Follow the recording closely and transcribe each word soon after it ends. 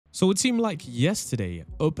So it seemed like yesterday,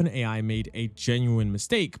 OpenAI made a genuine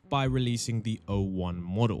mistake by releasing the O1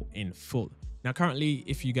 model in full. Now currently,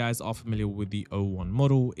 if you guys are familiar with the O1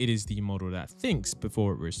 model, it is the model that thinks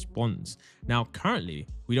before it responds. Now currently,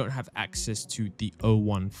 we don't have access to the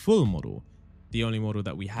O1 full model. The only model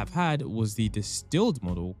that we have had was the distilled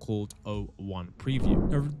model called O1 Preview.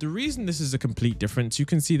 Now, the reason this is a complete difference, you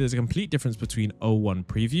can see there's a complete difference between O1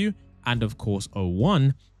 Preview and of course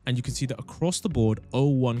O1, and you can see that across the board,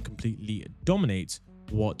 O1 completely dominates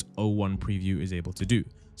what O1 Preview is able to do.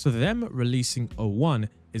 So them releasing O1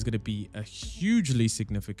 is going to be a hugely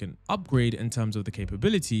significant upgrade in terms of the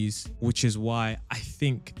capabilities, which is why I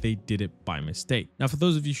think they did it by mistake. Now, for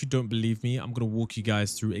those of you who don't believe me, I'm going to walk you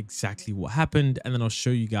guys through exactly what happened, and then I'll show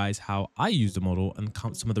you guys how I use the model and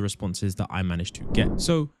count some of the responses that I managed to get.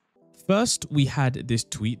 So first, we had this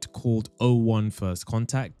tweet called O1 First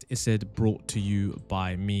Contact. It said brought to you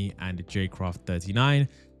by me and jcraft39.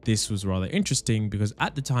 This was rather interesting because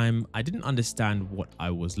at the time I didn't understand what I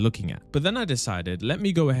was looking at. But then I decided, let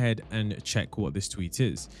me go ahead and check what this tweet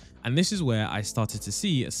is. And this is where I started to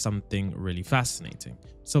see something really fascinating.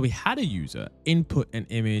 So we had a user input an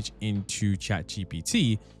image into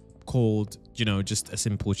ChatGPT called, just a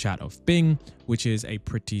simple chat of Bing, which is a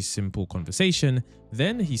pretty simple conversation.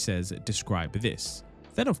 Then he says, describe this.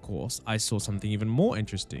 Then of course, I saw something even more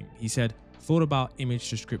interesting. He said, thought about image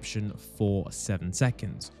description for 7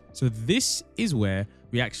 seconds. So this is where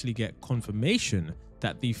we actually get confirmation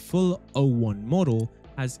that the full O1 model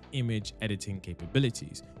has image editing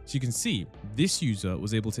capabilities. So you can see this user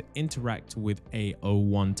was able to interact with a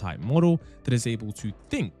O1 type model that is able to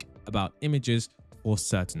think about images for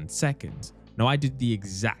certain seconds. Now I did the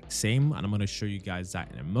exact same, and I'm going to show you guys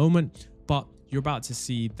that in a moment, but you're about to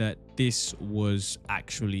see that this was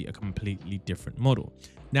actually a completely different model.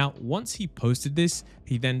 Now, once he posted this,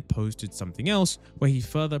 he then posted something else where he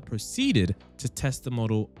further proceeded to test the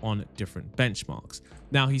model on different benchmarks.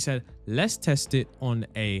 Now, he said, let's test it on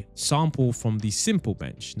a sample from the simple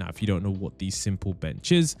bench. Now, if you don't know what the simple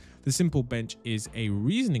bench is, the simple bench is a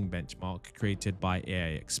reasoning benchmark created by AI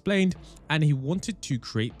Explained, and he wanted to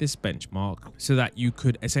create this benchmark so that you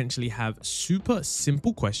could essentially have super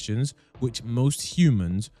simple questions which most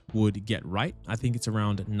humans would get right. I think it's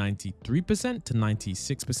around 93% to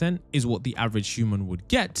 96% is what the average human would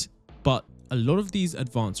get, but a lot of these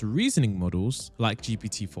advanced reasoning models like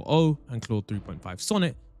GPT-4o and Claude 3.5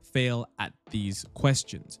 Sonnet fail at these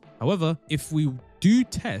questions. However, if we do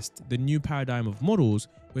test the new paradigm of models,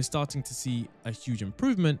 we're starting to see a huge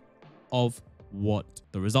improvement of what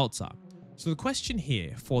the results are. So the question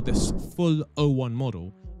here for this full O1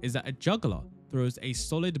 model is that a juggler throws a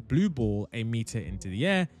solid blue ball a meter into the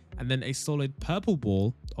air and then a solid purple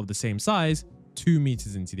ball of the same size 2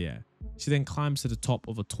 meters into the air. She then climbs to the top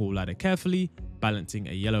of a tall ladder carefully, balancing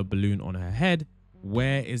a yellow balloon on her head.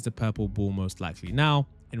 Where is the purple ball most likely now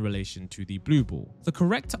in relation to the blue ball? The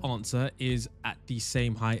correct answer is at the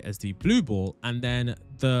same height as the blue ball, and then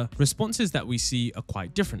the responses that we see are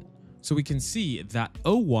quite different. So we can see that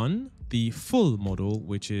O1, the full model,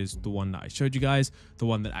 which is the one that I showed you guys, the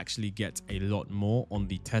one that actually gets a lot more on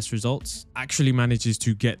the test results, actually manages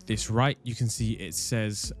to get this right. You can see it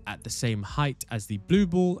says at the same height as the blue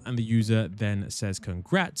ball, and the user then says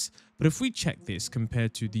congrats. But if we check this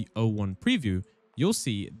compared to the O1 preview, you'll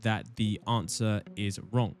see that the answer is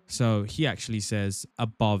wrong. So he actually says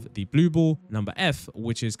above the blue ball, number F,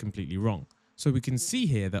 which is completely wrong. So we can see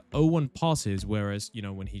here that O1 passes, whereas,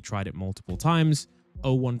 when he tried it multiple times,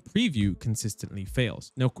 O1 preview consistently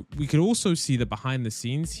fails. Now, we could also see that behind the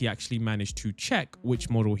scenes, he actually managed to check which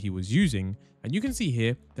model he was using. And you can see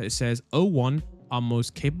here that it says O1, our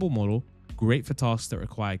most capable model, great for tasks that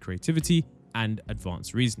require creativity and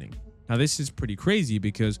advanced reasoning. Now, this is pretty crazy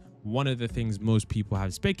because one of the things most people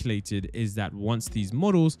have speculated is that once these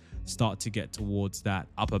models start to get towards that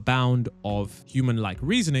upper bound of human-like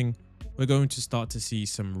reasoning, we're going to start to see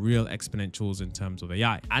some real exponentials in terms of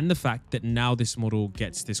AI. And the fact that now this model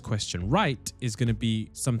gets this question right is going to be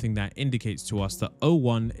something that indicates to us that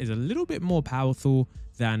O1 is a little bit more powerful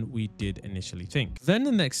than we did initially think. Then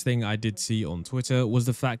the next thing I did see on Twitter was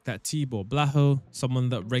the fact that Tibor Blaho, someone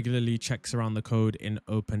that regularly checks around the code in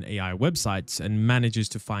OpenAI websites and manages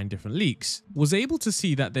to find different leaks, was able to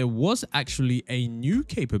see that there was actually a new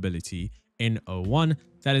capability in O1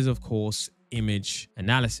 that is, of course, image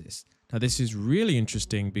analysis. Now, this is really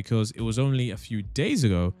interesting because it was only a few days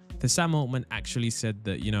ago that Sam Altman actually said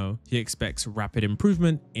that, he expects rapid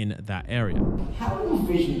improvement in that area. How will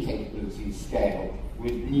vision capabilities scale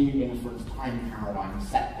with new inference time paradigms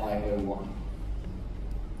set by O1?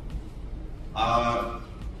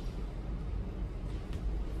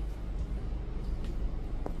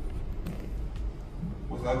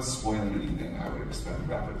 without spoiling anything, I would expect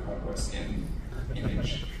rapid progress in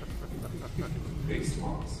image-based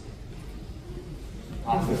models.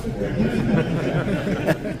 It's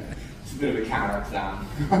a bit of a countdown.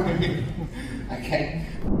 Okay.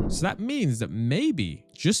 So that means that maybe,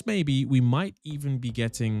 just maybe, we might even be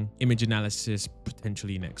getting image analysis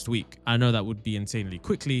potentially next week. I know that would be insanely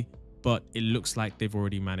quickly, but it looks like they've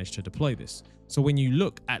already managed to deploy this. So when you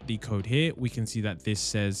look at the code here, we can see that this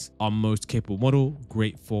says our most capable model,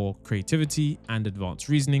 great for creativity and advanced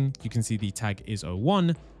reasoning. You can see the tag is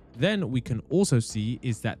 01. Then we can also see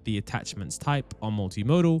is that the attachments type are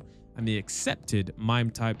multimodal, and the accepted MIME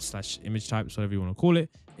type / image types, whatever you want to call it,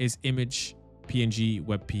 is image, PNG,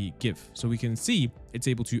 WebP, GIF. So we can see it's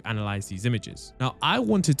able to analyze these images. Now, I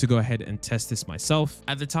wanted to go ahead and test this myself.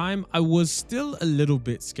 At the time, I was still a little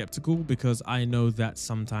bit skeptical because I know that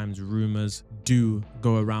sometimes rumors do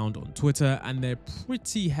go around on Twitter and they're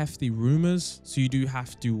pretty hefty rumors. So you do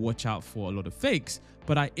have to watch out for a lot of fakes.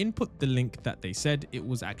 But I input the link that they said it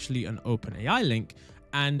was actually an OpenAI link.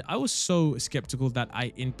 And I was so skeptical that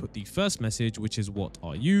I input the first message, which is what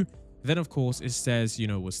are you? Then, of course, it says,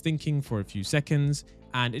 was thinking for a few seconds,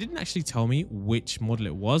 and it didn't actually tell me which model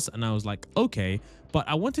it was. And I was like, okay, but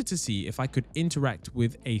I wanted to see if I could interact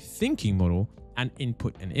with a thinking model and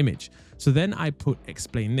input an image. So then I put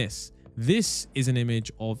explain this. This is an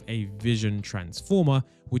image of a vision transformer,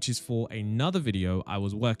 which is for another video I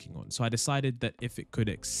was working on. So I decided that if it could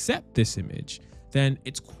accept this image, then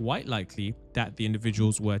it's quite likely that the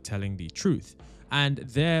individuals were telling the truth. And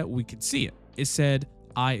there we could see it. It said,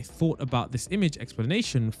 I thought about this image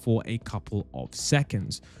explanation for a couple of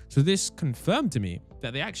seconds. So this confirmed to me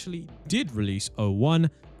that they actually did release 01,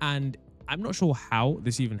 and I'm not sure how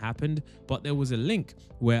this even happened, but there was a link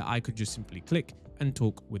where I could just simply click and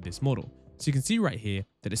talk with this model. So you can see right here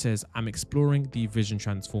that it says, I'm exploring the Vision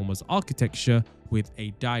Transformers architecture with a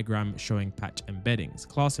diagram showing patch embeddings,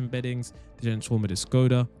 class embeddings, the transformer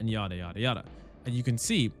decoder, and yada, yada, yada. And you can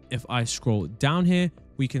see if I scroll down here,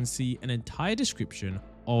 we can see an entire description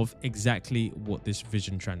of exactly what this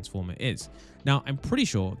Vision Transformer is. Now, I'm pretty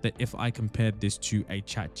sure that if I compared this to a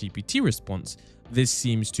ChatGPT response, this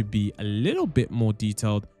seems to be a little bit more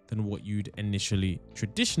detailed than what you'd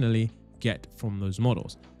traditionally get from those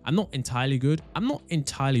models. I'm not entirely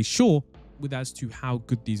sure as to how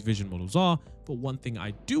good these vision models are, but one thing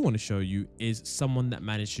I do want to show you is someone that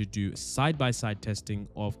managed to do side-by-side testing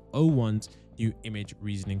of 01's new image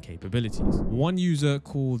reasoning capabilities. One user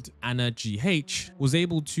called Anna GH was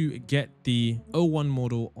able to get the 01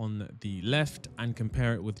 model on the left and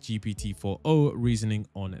compare it with GPT-4o reasoning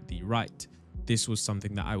on the right. This was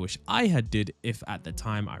something that I wish I had did if at the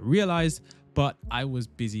time I realized, but I was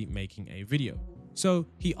busy making a video. So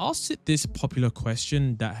he asked it this popular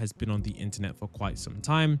question that has been on the internet for quite some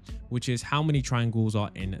time, which is how many triangles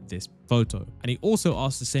are in this photo? And he also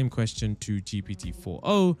asked the same question to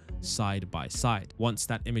GPT-4o side by side. Once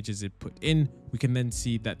that image is put in, we can then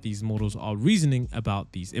see that these models are reasoning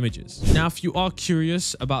about these images. Now, if you are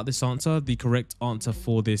curious about this answer, the correct answer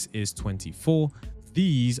for this is 24.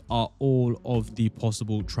 These are all of the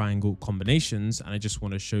possible triangle combinations, and I just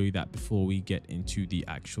want to show you that before we get into the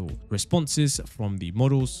actual responses from the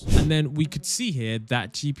models. And then we could see here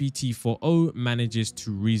that GPT-4o manages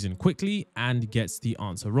to reason quickly and gets the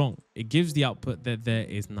answer wrong. It gives the output that there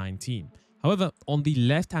is 19. However, on the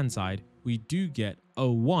left-hand side, we do get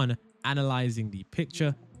 01 analyzing the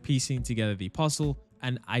picture, piecing together the puzzle,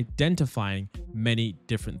 and identifying many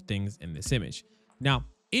different things in this image. Now,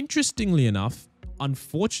 interestingly enough,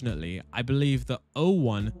 unfortunately, I believe that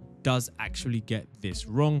 01 does actually get this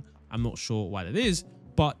wrong. I'm not sure why that is,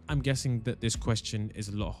 but I'm guessing that this question is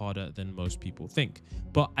a lot harder than most people think.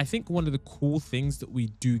 But I think one of the cool things that we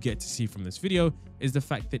do get to see from this video is the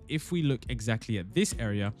fact that if we look exactly at this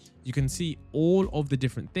area, you can see all of the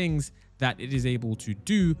different things that it is able to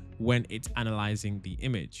do when it's analyzing the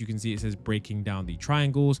image. You can see it says breaking down the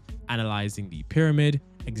triangles, analyzing the pyramid,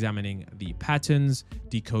 examining the patterns,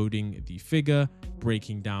 decoding the figure,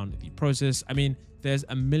 breaking down the process. I mean, there's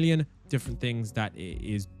a million different things that it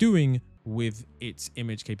is doing with its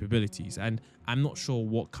image capabilities. And I'm not sure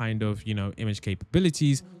what kind of, image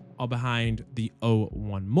capabilities are behind the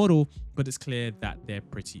 01 model, but it's clear that they're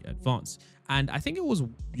pretty advanced. And I think it was,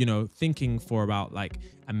 thinking for about like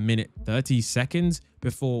a minute, 30 seconds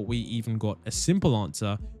before we even got a simple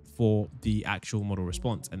answer for the actual model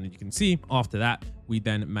response. And then you can see after that, we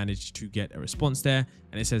then managed to get a response there.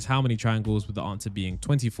 And it says how many triangles, with the answer being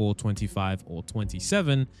 24, 25, or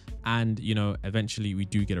 27. And, eventually we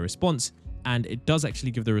do get a response. And it does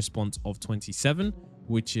actually give the response of 27,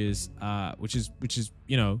 which is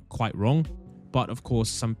quite wrong. But of course,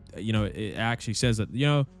 some, it actually says that,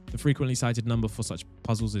 the frequently cited number for such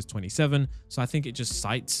puzzles is 27. So I think it just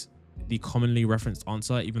cites the commonly referenced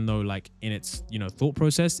answer, even though like in its, thought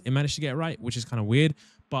process, it managed to get it right, which is kind of weird.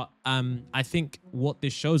 But I think what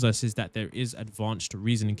this shows us is that there is advanced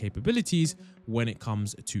reasoning capabilities when it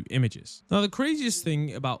comes to images. Now, the craziest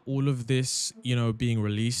thing about all of this, being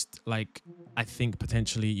released, like I think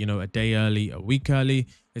potentially, a day early, a week early,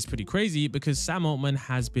 is pretty crazy because Sam Altman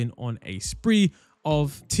has been on a spree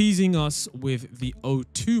of teasing us with the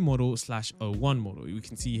O2 model / O1 model. We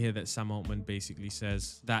can see here that Sam Altman basically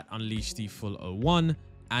says that unleash the full O1.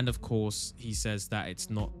 And of course, he says that it's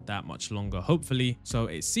not that much longer, hopefully. So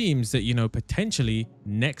it seems that, potentially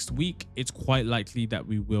next week, it's quite likely that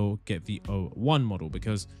we will get the O1 model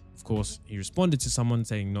because, of course, he responded to someone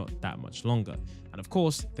saying not that much longer. And of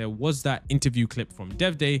course, there was that interview clip from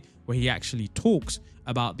Dev Day where he actually talks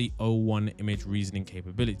about the O1 image reasoning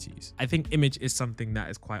capabilities. I think image is something that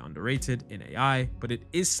is quite underrated in AI, but it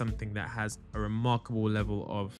is something that has a remarkable level of